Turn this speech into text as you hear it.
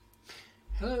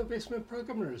Hello, Basement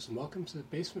Programmers, and welcome to the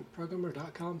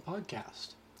BasementProgrammer.com podcast.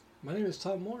 My name is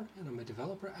Tom Moore, and I'm a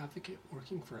developer advocate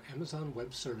working for Amazon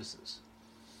Web Services.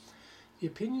 The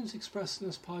opinions expressed in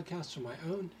this podcast are my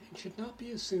own and should not be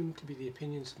assumed to be the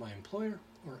opinions of my employer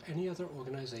or any other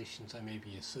organizations I may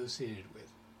be associated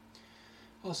with.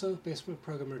 Also,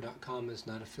 BasementProgrammer.com is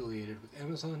not affiliated with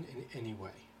Amazon in any way.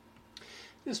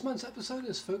 This month's episode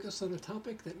is focused on a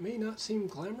topic that may not seem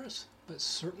glamorous, but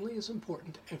certainly is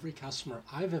important to every customer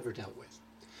I've ever dealt with.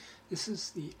 This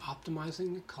is the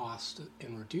optimizing the cost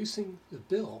and reducing the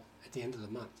bill at the end of the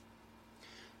month.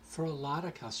 For a lot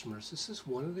of customers, this is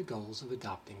one of the goals of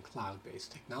adopting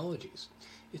cloud-based technologies.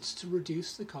 It's to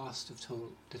reduce the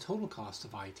total cost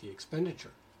of IT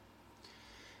expenditure.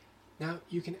 Now,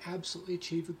 you can absolutely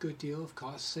achieve a good deal of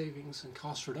cost savings and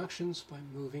cost reductions by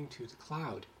moving to the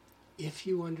cloud, if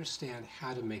you understand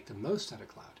how to make the most out of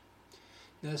cloud.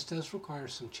 Now, this does require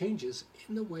some changes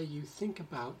in the way you think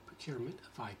about procurement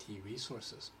of IT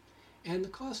resources and the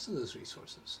cost of those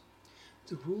resources.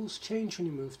 The rules change when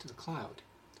you move to the cloud.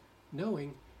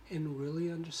 Knowing and really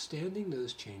understanding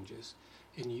those changes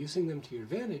and using them to your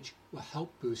advantage will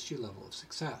help boost your level of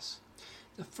success.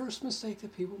 The first mistake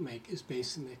that people make is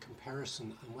basing their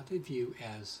comparison on what they view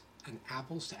as an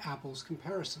apples-to-apples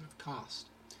comparison of cost.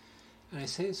 And I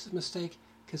say it's a mistake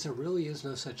because there really is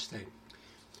no such thing.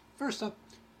 First up,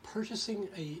 purchasing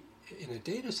in a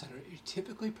data center, you're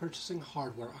typically purchasing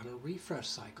hardware on a refresh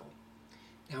cycle.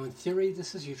 Now, in theory,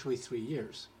 this is usually 3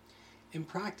 years. In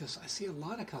practice, I see a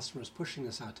lot of customers pushing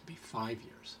this out to be 5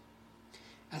 years.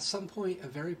 At some point, a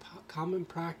very common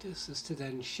practice is to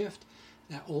then shift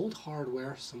that old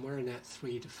hardware somewhere in that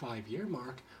 3 to 5 year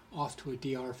mark off to a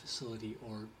DR facility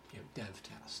or dev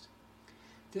test.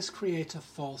 This creates a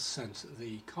false sense of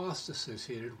the cost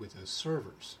associated with those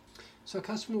servers. So a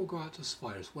customer will go out to a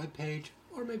supplier's webpage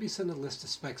or maybe send a list of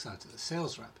specs out to the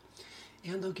sales rep,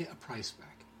 and they'll get a price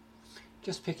back.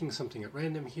 Just picking something at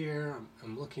random here,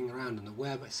 I'm looking around on the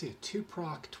web, I see a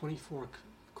 2-proc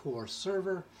 24-core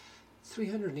server,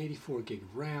 384 gig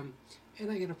of RAM,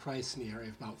 and I get a price in the area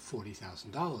of about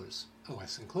 $40,000,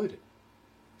 OS included.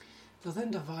 They'll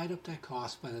then divide up that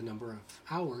cost by the number of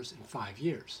hours in 5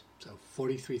 years, so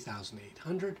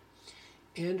 43,800,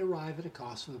 and arrive at a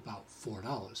cost of about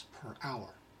 $4 per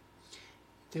hour.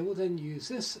 They will then use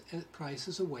this price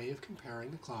as a way of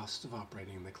comparing the cost of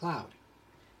operating in the cloud.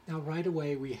 Now, right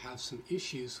away, we have some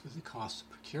issues with the cost of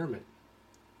procurement.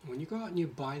 When you go out and you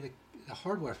buy the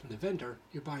hardware from the vendor,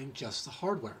 you're buying just the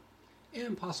hardware,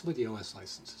 and possibly the OS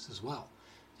licenses as well,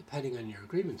 depending on your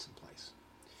agreements in place.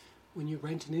 When you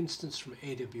rent an instance from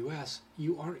AWS,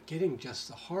 you aren't getting just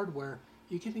the hardware,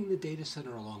 you're getting the data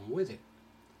center along with it.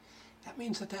 That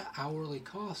means that hourly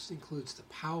cost includes the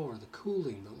power, the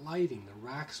cooling, the lighting, the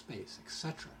rack space,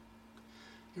 etc.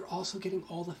 You're also getting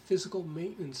all the physical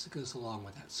maintenance that goes along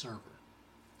with that server.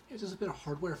 If there's a bit of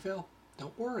hardware fail,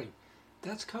 don't worry.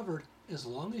 That's covered as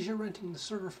long as you're renting the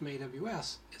server from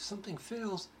AWS. If something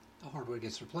fails, the hardware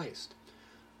gets replaced.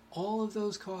 All of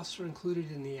those costs are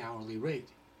included in the hourly rate.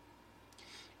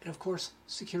 And of course,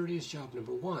 security is job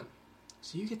number one.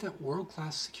 So you get that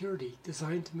world-class security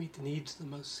designed to meet the needs of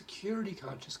the most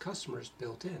security-conscious customers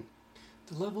built in.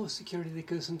 The level of security that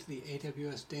goes into the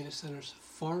AWS data centers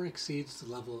far exceeds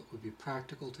the level that would be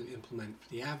practical to implement for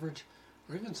the average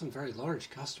or even some very large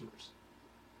customers.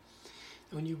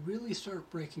 And when you really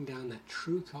start breaking down that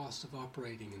true cost of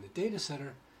operating in the data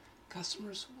center,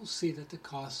 customers will see that the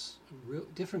cost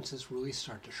differences really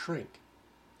start to shrink.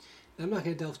 Now, I'm not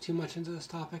going to delve too much into this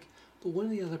topic, but one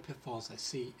of the other pitfalls I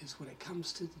see is when it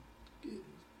comes to the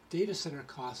data center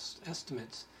cost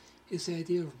estimates is the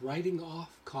idea of writing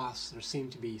off costs that seem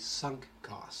to be sunk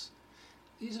costs.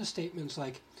 These are statements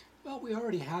like, well, we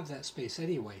already have that space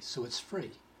anyway, so it's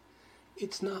free.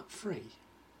 It's not free.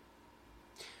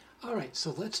 All right,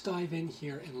 so let's dive in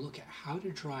here and look at how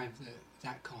to drive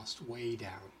that cost way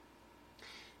down.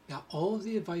 Now, all of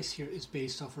the advice here is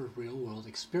based off of real-world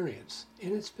experience,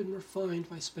 and it's been refined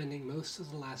by spending most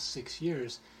of the last 6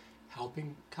 years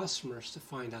helping customers to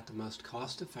find out the most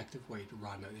cost-effective way to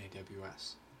run on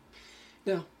AWS.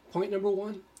 Now, point number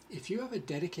one, if you have a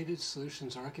dedicated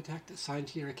solutions architect assigned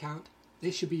to your account,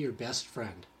 they should be your best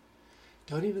friend.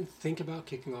 Don't even think about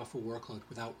kicking off a workload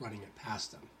without running it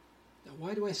past them. Now,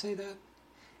 why do I say that?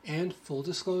 And full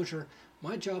disclosure,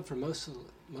 my job for most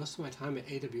of my time at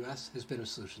AWS has been a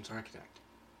solutions architect.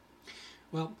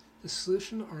 Well, the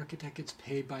solution architect gets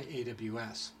paid by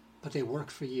AWS, but they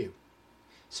work for you.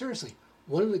 Seriously,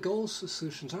 one of the goals of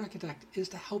solutions architect is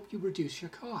to help you reduce your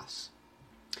costs.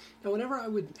 Now, whenever I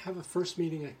would have a first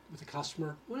meeting with a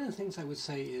customer, one of the things I would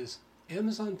say is,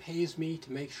 Amazon pays me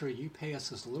to make sure you pay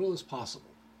us as little as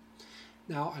possible.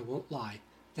 Now, I won't lie,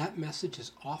 that message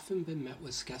has often been met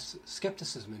with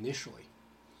skepticism initially.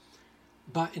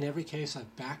 But in every case,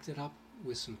 I've backed it up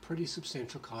with some pretty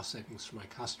substantial cost savings for my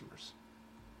customers.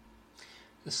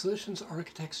 The solutions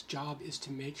architect's job is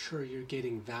to make sure you're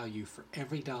getting value for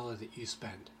every dollar that you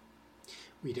spend.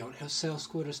 We don't have sales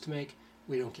quotas to make.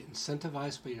 We don't get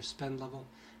incentivized by your spend level.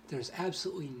 There's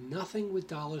absolutely nothing with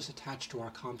dollars attached to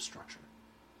our comp structure.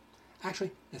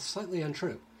 Actually, that's slightly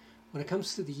untrue. When it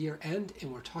comes to the year end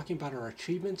and we're talking about our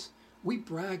achievements, we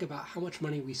brag about how much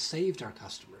money we saved our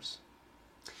customers.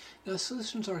 Now, a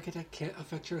solutions architect can't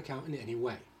affect your account in any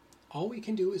way. All we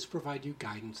can do is provide you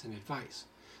guidance and advice.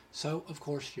 So, of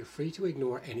course, you're free to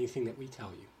ignore anything that we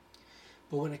tell you.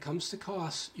 But when it comes to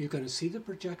costs, you're going to see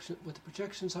what the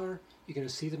projections are, you're going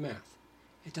to see the math.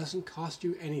 It doesn't cost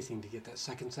you anything to get that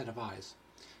second set of eyes.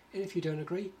 And if you don't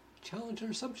agree, challenge our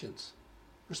assumptions.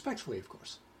 Respectfully, of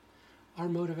course. Our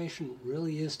motivation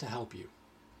really is to help you.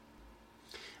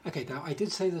 Okay, now I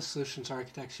did say the solutions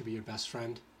architect should be your best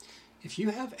friend. If you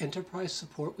have enterprise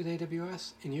support with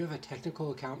AWS and you have a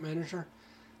technical account manager,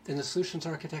 then the solutions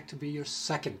architect will be your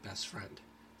second best friend.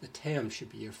 The TAM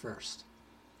should be your first.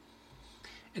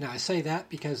 And I say that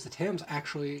because the TAM's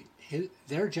actually,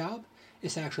 their job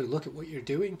is to actually look at what you're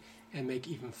doing and make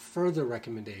even further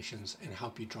recommendations and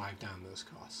help you drive down those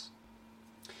costs.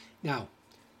 Now,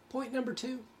 point number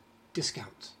 2,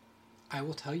 discounts. I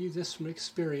will tell you this from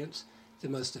experience, the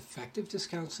most effective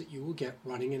discounts that you will get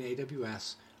running in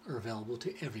AWS are available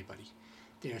to everybody.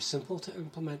 They are simple to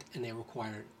implement and they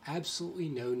require absolutely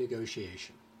no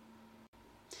negotiation.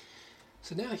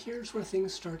 So now here's where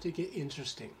things start to get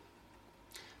interesting.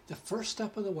 The first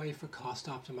step of the way for cost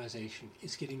optimization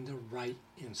is getting the right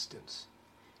instance.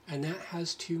 And that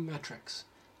has 2 metrics,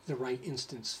 the right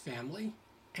instance family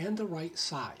and the right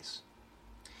size.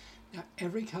 Now,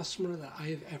 every customer that I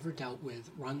have ever dealt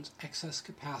with runs excess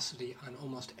capacity on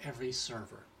almost every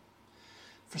server.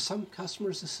 For some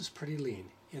customers, this is pretty lean.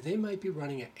 They might be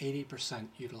running at 80%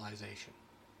 utilization.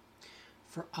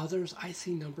 For others, I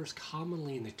see numbers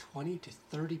commonly in the 20 to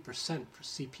 30% for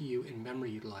CPU and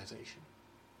memory utilization.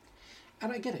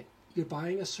 And I get it. You're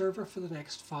buying a server for the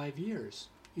next 5 years.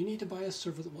 You need to buy a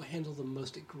server that will handle the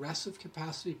most aggressive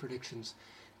capacity predictions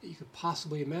that you could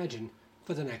possibly imagine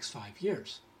for the next 5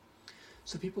 years.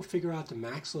 So people figure out the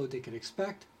max load they could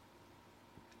expect,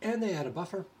 and they add a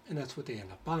buffer, and that's what they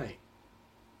end up buying.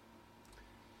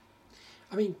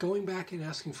 I mean, going back and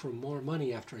asking for more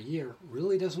money after a year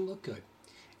really doesn't look good.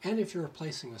 And if you're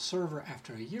replacing a server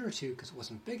after a year or 2 because it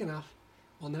wasn't big enough,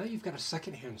 well, now you've got a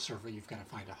second-hand server you've got to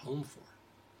find a home for.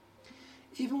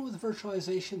 Even with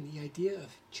virtualization, the idea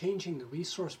of changing the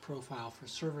resource profile for a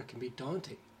server can be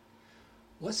daunting.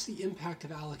 What's the impact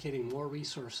of allocating more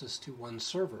resources to one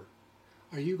server?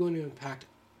 Are you going to impact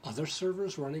other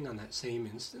servers running on that same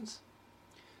instance?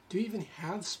 Do you even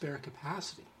have spare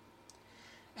capacity?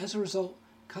 As a result,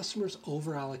 customers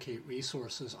over-allocate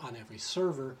resources on every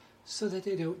server so that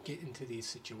they don't get into these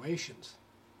situations.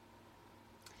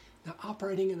 Now,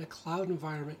 operating in a cloud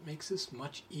environment makes this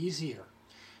much easier.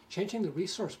 Changing the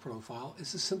resource profile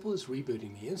is as simple as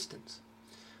rebooting the instance.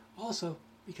 Also,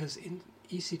 because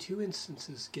EC2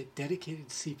 instances get dedicated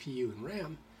CPU and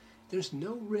RAM, there's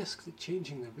no risk that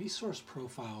changing the resource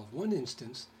profile of one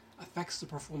instance affects the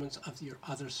performance of your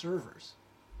other servers.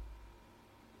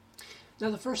 Now,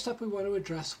 the first step we want to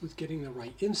address with getting the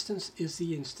right instance is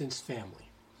the instance family.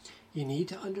 You need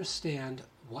to understand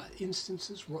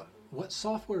what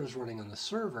software is running on the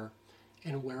server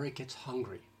and where it gets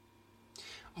hungry.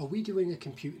 Are we doing a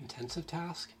compute-intensive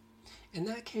task? In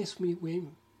that case, we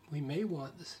may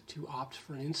want to opt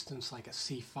for an instance like a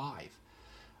C5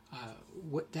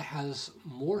 that has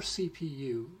more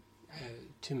CPU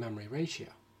to memory ratio.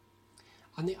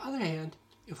 On the other hand,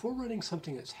 if we're running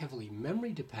something that's heavily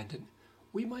memory dependent,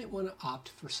 we might want to opt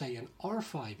for, say, an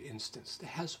R5 instance that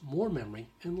has more memory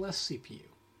and less CPU.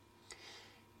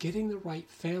 Getting the right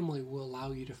family will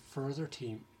allow you to further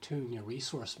tune your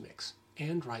resource mix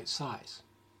and right size.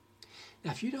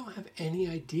 Now, if you don't have any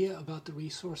idea about the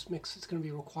resource mix that's going to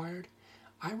be required,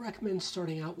 I recommend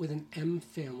starting out with an M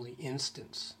family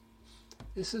instance.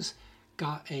 This has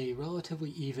got a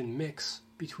relatively even mix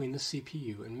between the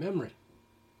CPU and memory.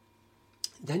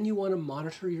 Then you want to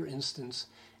monitor your instance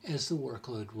as the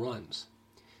workload runs.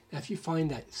 Now, if you find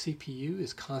that CPU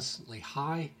is constantly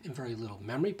high and very little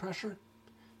memory pressure,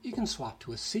 you can swap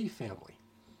to a C family.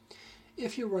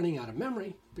 If you're running out of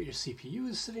memory, but your CPU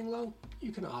is sitting low,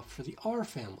 you can opt for the R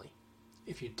family.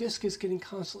 If your disk is getting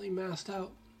constantly maxed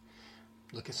out,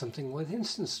 look at something with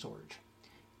instance storage.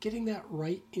 Getting that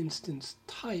right instance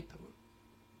type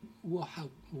will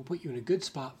put you in a good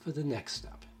spot for the next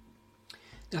step.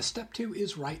 Now, step 2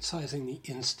 is right-sizing the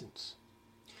instance.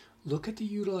 Look at the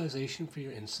utilization for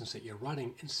your instance that you're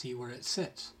running and see where it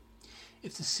sits.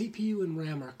 If the CPU and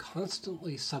RAM are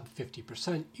constantly sub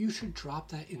 50%, you should drop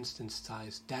that instance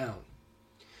size down.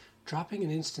 Dropping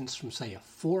an instance from, say, a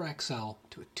 4XL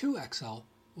to a 2XL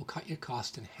will cut your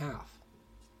cost in half.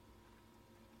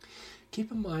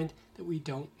 Keep in mind that we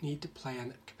don't need to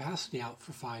plan capacity out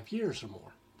for 5 years or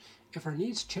more. If our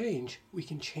needs change, we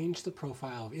can change the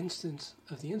profile of the instance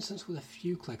with a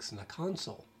few clicks in the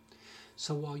console.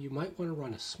 So while you might want to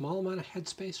run a small amount of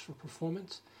headspace for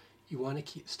performance, you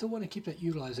still want to keep that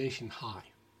utilization high.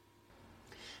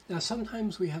 Now,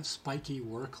 sometimes we have spiky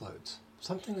workloads,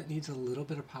 something that needs a little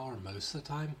bit of power most of the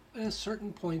time, but at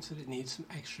certain points that it needs some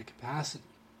extra capacity.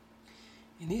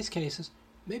 In these cases,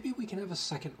 maybe we can have a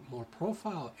second, more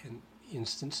profile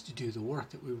instance to do the work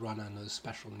that we run on those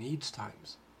special needs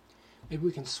times. Maybe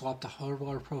we can swap the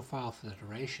hardware profile for the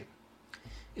duration.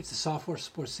 If the software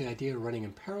supports the idea of running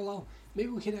in parallel, maybe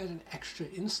we can add an extra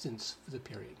instance for the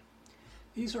period.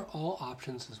 These are all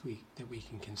options that we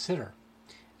can consider.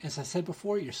 As I said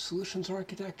before, your solutions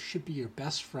architect should be your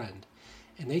best friend,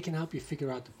 and they can help you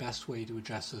figure out the best way to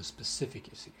address those specific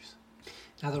issues.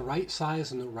 Now, the right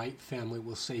size and the right family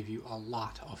will save you a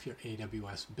lot off your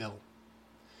AWS bill.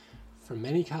 For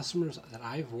many customers that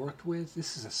I've worked with,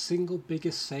 this is a single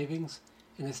biggest savings,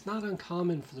 and it's not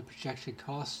uncommon for the projected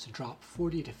costs to drop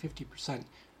 40 to 50%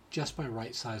 just by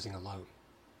right sizing alone.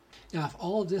 Now, if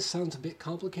all of this sounds a bit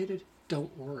complicated,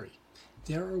 don't worry.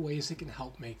 There are ways that can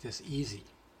help make this easy.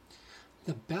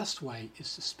 The best way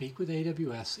is to speak with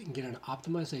AWS and get an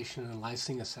optimization and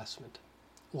licensing assessment,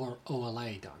 or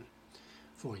OLA, done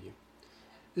for you.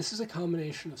 This is a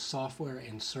combination of software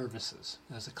and services.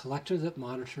 There's a collector that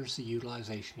monitors the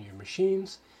utilization of your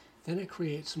machines. Then it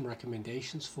creates some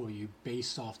recommendations for you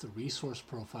based off the resource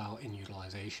profile and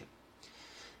utilization.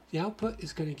 The output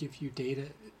is going to give you data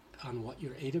on what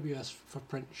your AWS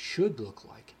footprint should look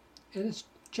like, and it's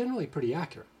generally pretty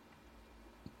accurate.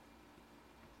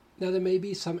 Now, there may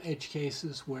be some edge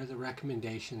cases where the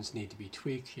recommendations need to be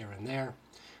tweaked here and there,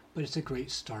 but it's a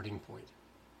great starting point.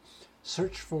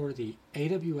 Search for the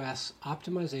AWS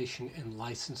Optimization and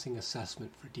Licensing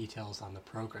Assessment for details on the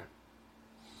program.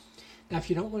 Now, if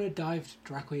you don't want to dive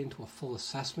directly into a full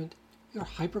assessment, your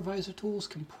hypervisor tools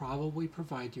can probably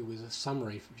provide you with a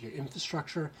summary of your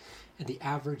infrastructure and the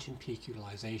average and peak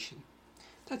utilization.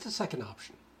 That's a second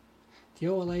option. The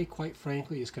OLA, quite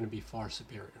frankly, is going to be far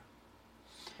superior.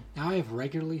 Now, I have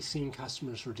regularly seen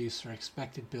customers reduce their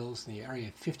expected bills in the area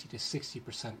of 50 to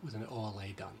 60% with an OLA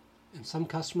done, and some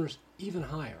customers even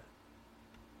higher.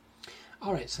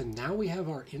 All right, so now we have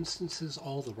our instances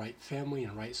all the right family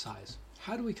and right size.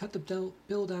 How do we cut the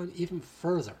bill down even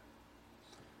further?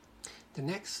 The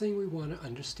next thing we want to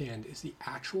understand is the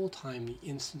actual time the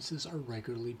instances are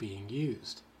regularly being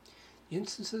used. The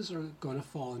instances are going to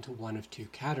fall into one of two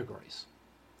categories.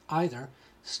 Either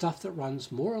stuff that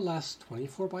runs more or less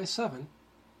 24/7,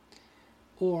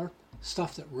 or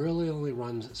stuff that really only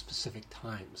runs at specific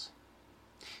times.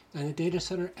 Now, in a data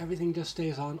center, everything just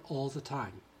stays on all the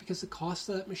time because the cost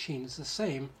of that machine is the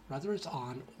same whether it's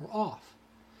on or off.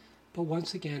 But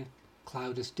once again,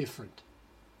 cloud is different.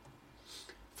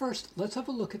 First, let's have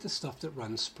a look at the stuff that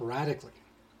runs sporadically.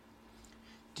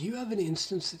 Do you have an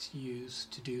instance that's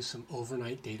used to do some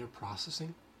overnight data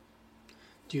processing?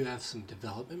 Do you have some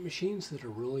development machines that are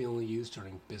really only used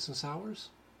during business hours?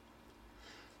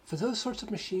 For those sorts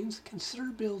of machines, consider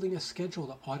building a schedule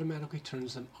that automatically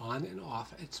turns them on and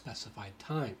off at specified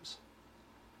times.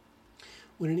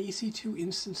 When an EC2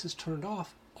 instance is turned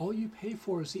off, all you pay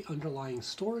for is the underlying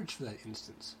storage for that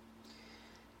instance.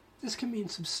 This can mean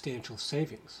substantial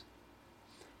savings.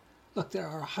 Look, there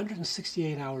are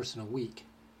 168 hours in a week.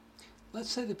 Let's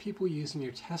say the people using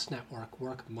your test network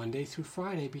work Monday through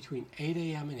Friday between 8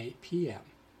 a.m. and 8 p.m.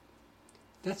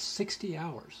 That's 60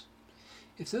 hours.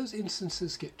 If those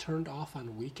instances get turned off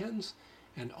on weekends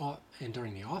and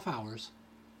during the off hours,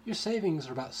 your savings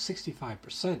are about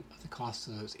 65% of the cost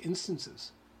of those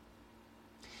instances.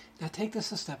 Now take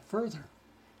this a step further.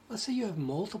 Let's say you have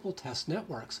multiple test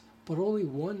networks, but only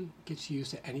one gets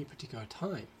used at any particular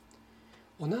time.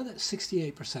 Well, now that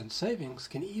 68% savings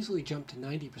can easily jump to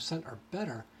 90% or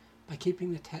better by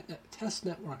keeping the test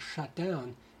network shut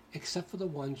down except for the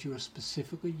ones you are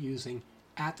specifically using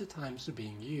at the times they're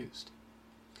being used.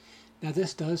 Now,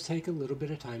 this does take a little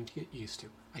bit of time to get used to.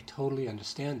 I totally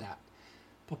understand that.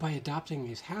 But by adopting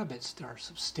these habits, there are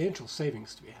substantial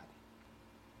savings to be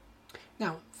had.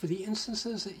 Now, for the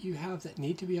instances that you have that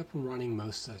need to be up and running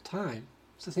most of the time,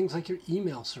 so things like your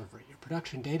email server, your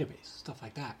production database, stuff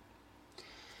like that,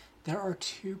 there are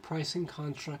two pricing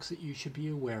constructs that you should be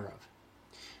aware of.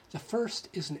 The first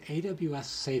is an AWS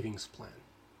savings plan,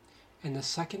 and the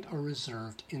second are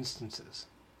reserved instances.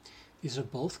 These are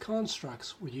both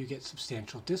constructs where you get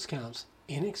substantial discounts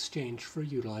in exchange for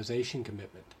utilization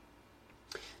commitment.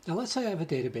 Now let's say I have a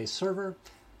database server.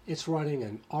 It's running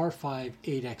an R5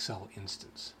 8XL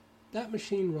instance. That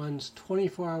machine runs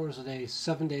 24 hours a day,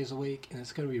 7 days a week, and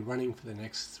it's going to be running for the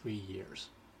next 3 years.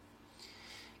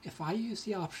 If I use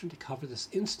the option to cover this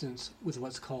instance with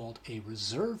what's called a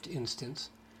reserved instance,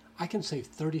 I can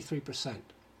save 33%.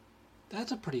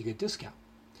 That's a pretty good discount.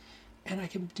 And I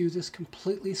can do this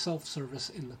completely self-service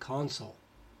in the console.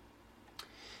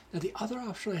 Now the other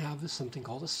option I have is something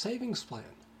called a savings plan.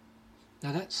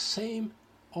 Now that same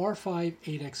R5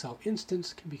 8XL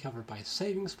instance can be covered by a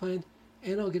savings plan,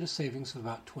 and I'll get a savings of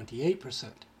about 28%.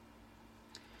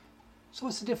 So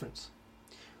what's the difference?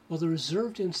 Well, the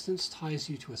reserved instance ties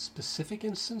you to a specific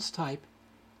instance type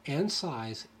and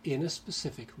size in a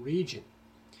specific region,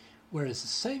 whereas the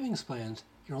savings plans,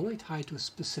 you're only tied to a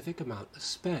specific amount of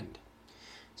spend.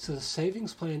 So the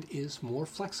savings plan is more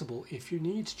flexible if your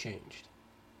needs changed.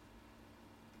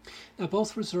 Now,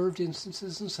 both reserved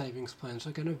instances and savings plans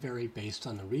are going to vary based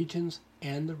on the regions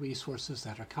and the resources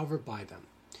that are covered by them.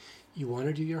 You want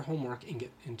to do your homework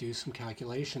and do some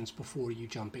calculations before you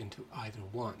jump into either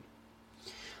one.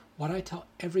 What I tell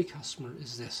every customer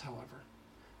is this, however.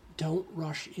 Don't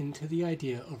rush into the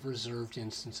idea of reserved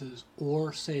instances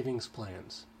or savings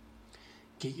plans.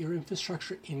 Get your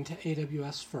infrastructure into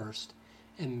AWS first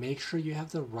and make sure you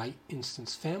have the right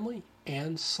instance family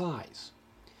and size.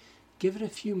 Give it a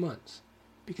few months,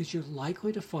 because you're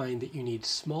likely to find that you need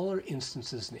smaller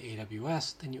instances in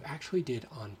AWS than you actually did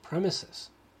on premises.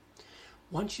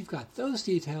 Once you've got those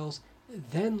details,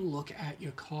 then look at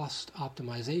your cost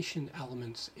optimization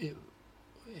elements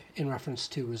in reference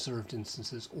to reserved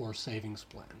instances or savings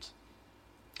plans.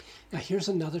 Now here's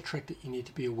another trick that you need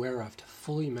to be aware of to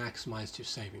fully maximize your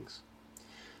savings.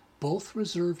 Both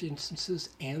reserved instances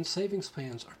and savings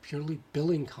plans are purely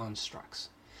billing constructs.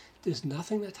 There's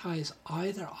nothing that ties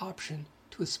either option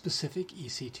to a specific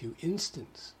EC2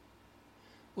 instance.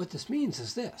 What this means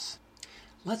is this.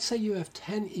 Let's say you have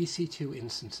 10 EC2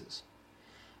 instances,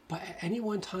 but at any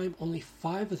one time only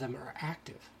 5 of them are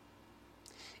active.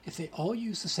 If they all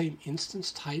use the same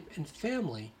instance type and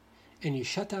family, and you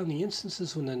shut down the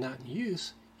instances when they're not in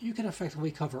use, you can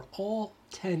effectively cover all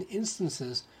 10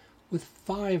 instances with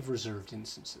 5 reserved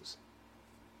instances.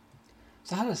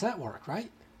 So how does that work, right?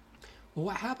 Well,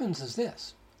 what happens is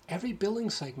this. Every billing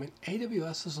segment,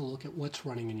 AWS has a look at what's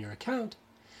running in your account.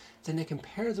 Then they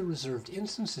compare the reserved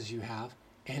instances you have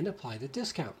and apply the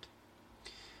discount.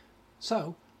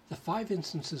 So the 5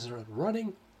 instances that are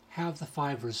running have the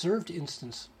 5 reserved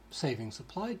instance savings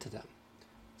applied to them.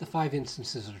 The 5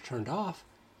 instances that are turned off,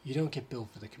 you don't get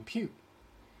billed for the compute.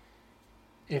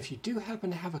 And if you do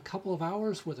happen to have a couple of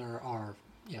hours where there are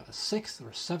a 6th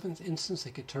or 7th instance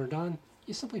that get turned on,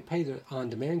 you simply pay the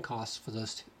on-demand costs for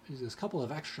those couple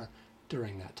of extra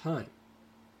during that time.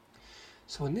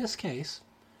 So in this case,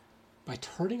 by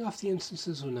turning off the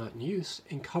instances when not in use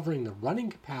and covering the running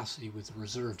capacity with the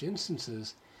reserved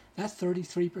instances, that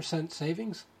 33%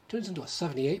 savings turns into a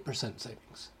 78%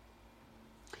 savings.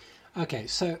 Okay,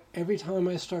 so every time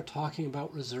I start talking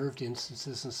about reserved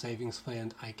instances and savings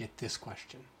plans, I get this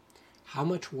question. How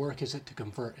much work is it to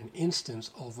convert an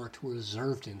instance over to a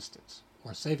reserved instance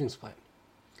or savings plan?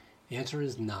 The answer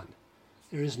is none.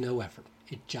 There is no effort.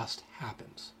 It just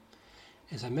happens.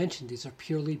 As I mentioned, these are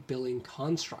purely billing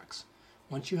constructs.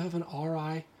 Once you have an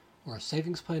RI or a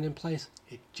savings plan in place,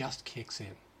 it just kicks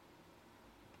in.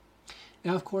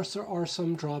 Now, of course, there are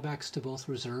some drawbacks to both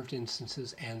reserved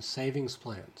instances and savings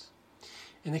plans.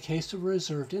 In the case of a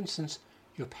reserved instance,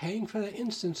 you're paying for that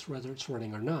instance whether it's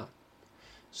running or not.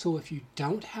 So if you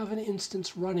don't have an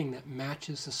instance running that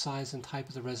matches the size and type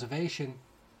of the reservation,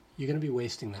 you're going to be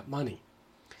wasting that money.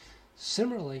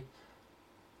 Similarly,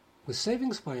 with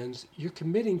savings plans, you're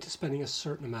committing to spending a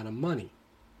certain amount of money.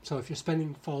 So if your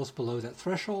spending falls below that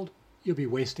threshold, you'll be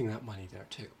wasting that money there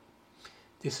too.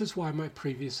 This is why my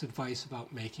previous advice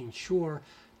about making sure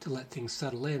to let things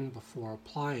settle in before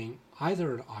applying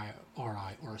either an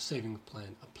RI or a savings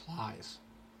plan applies.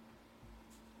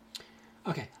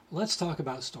 Okay, let's talk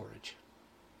about storage.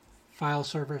 File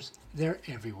servers, they're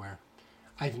everywhere.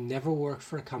 I've never worked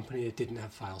for a company that didn't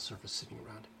have file servers sitting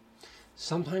around.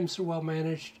 Sometimes they're well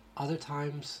managed, other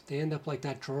times they end up like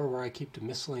that drawer where I keep the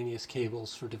miscellaneous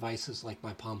cables for devices like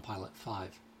my Palm Pilot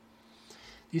 5.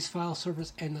 These file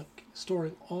servers end up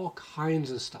storing all kinds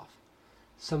of stuff.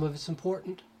 Some of it's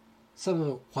important, some of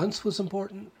it once was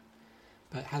important,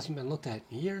 but hasn't been looked at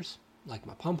in years. like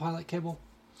my Palm Pilot cable,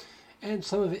 and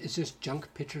some of it is just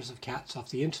junk pictures of cats off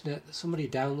the internet that somebody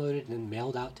downloaded and then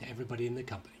mailed out to everybody in the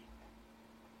company.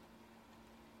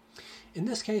 In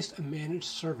this case, a managed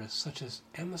service such as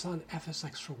Amazon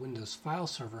FSx for Windows File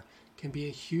Server can be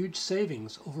a huge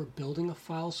savings over building a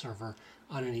file server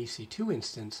on an EC2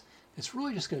 instance that's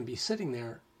really just going to be sitting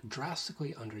there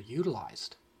drastically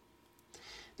underutilized.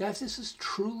 Now, if this is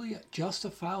truly just a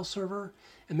file server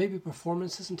and maybe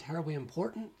performance isn't terribly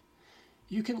important,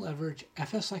 you can leverage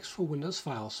FSx for Windows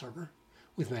File Server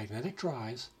with magnetic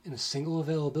drives in a single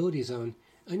availability zone,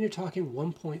 and you're talking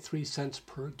 1.3 cents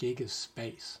per gig of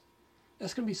space.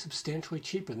 That's going to be substantially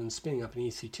cheaper than spinning up an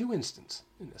EC2 instance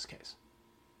in this case.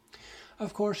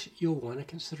 Of course, you'll want to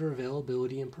consider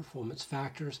availability and performance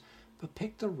factors, but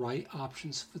pick the right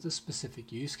options for the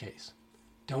specific use case.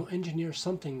 Don't engineer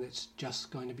something that's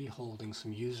just going to be holding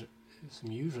some user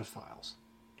files.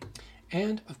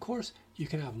 And, of course, you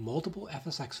can have multiple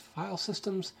FSx file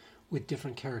systems with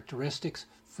different characteristics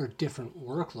for different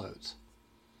workloads.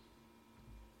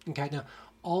 Okay, now,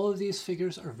 all of these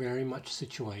figures are very much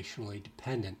situationally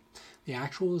dependent. The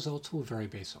actual results will vary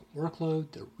based on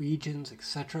workload, the regions,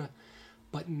 etc.,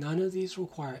 but none of these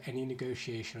require any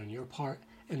negotiation on your part,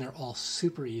 and they're all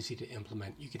super easy to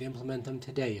implement. You could implement them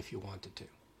today if you wanted to.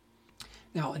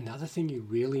 Now, another thing you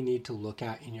really need to look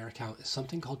at in your account is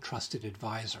something called Trusted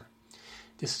Advisor.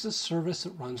 This is a service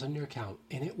that runs on your account,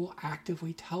 and it will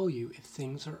actively tell you if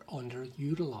things are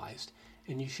underutilized,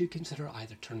 and you should consider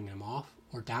either turning them off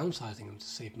or downsizing them to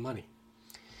save money.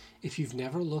 If you've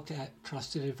never looked at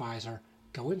Trusted Advisor,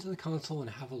 go into the console and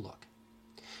have a look.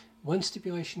 One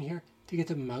stipulation here, to get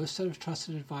the most out of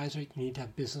Trusted Advisor, you need to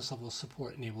have business level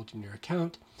support enabled in your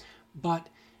account, but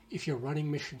if you're running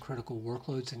mission critical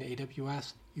workloads in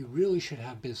AWS, you really should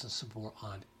have business support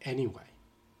on anyway.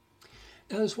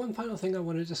 Now there's one final thing I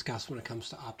want to discuss when it comes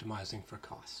to optimizing for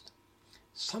cost.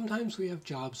 Sometimes we have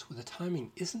jobs where the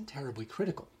timing isn't terribly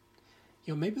critical.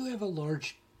 Maybe we have a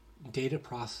large data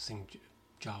processing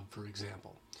job, for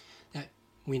example, that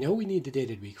we know we need the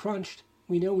data to be crunched,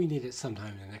 we know we need it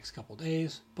sometime in the next couple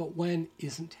days, but when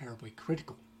isn't terribly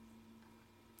critical.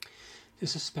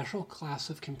 There's a special class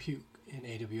of compute in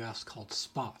AWS called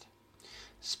Spot.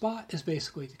 Spot is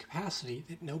basically the capacity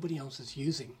that nobody else is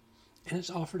using, and it's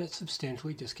offered at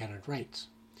substantially discounted rates.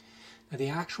 Now, the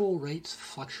actual rates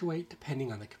fluctuate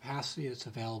depending on the capacity that's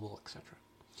available, etc.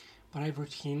 But I've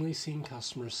routinely seen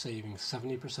customers saving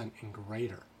 70% and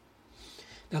greater.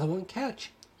 Now, the one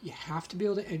catch, you have to be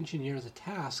able to engineer the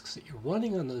tasks that you're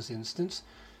running on those instances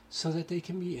so that they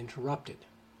can be interrupted.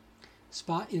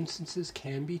 Spot instances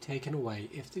can be taken away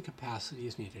if the capacity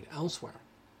is needed elsewhere.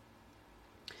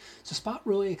 So Spot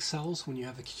really excels when you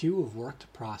have a queue of work to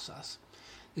process.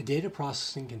 The data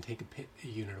processing can take a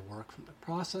unit of work from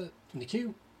the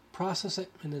queue, process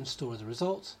it, and then store the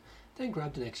results, then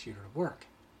grab the next unit of work.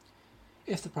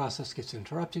 If the process gets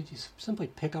interrupted, you simply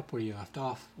pick up where you left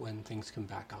off when things come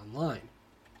back online.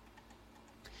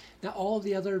 Now, all of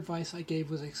the other advice I gave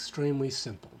was extremely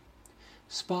simple.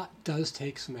 Spot does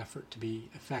take some effort to be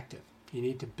effective. You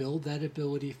need to build that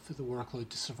ability for the workload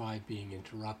to survive being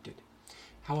interrupted.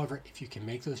 However, if you can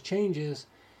make those changes,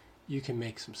 you can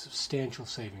make some substantial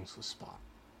savings with Spot.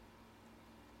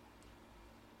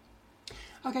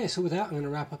 Okay, so with that, I'm going to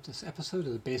wrap up this episode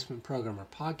of the Basement Programmer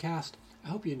Podcast. I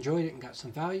hope you enjoyed it and got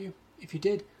some value. If you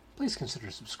did, please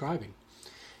consider subscribing.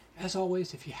 As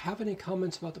always, if you have any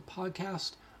comments about the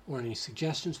podcast or any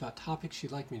suggestions about topics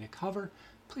you'd like me to cover,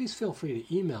 please feel free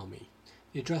to email me.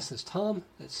 The address is Tom,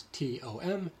 that's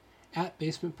Tom, at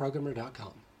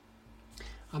basementprogrammer.com.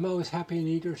 I'm always happy and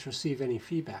eager to receive any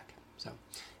feedback. So,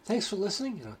 thanks for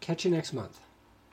listening, and I'll catch you next month.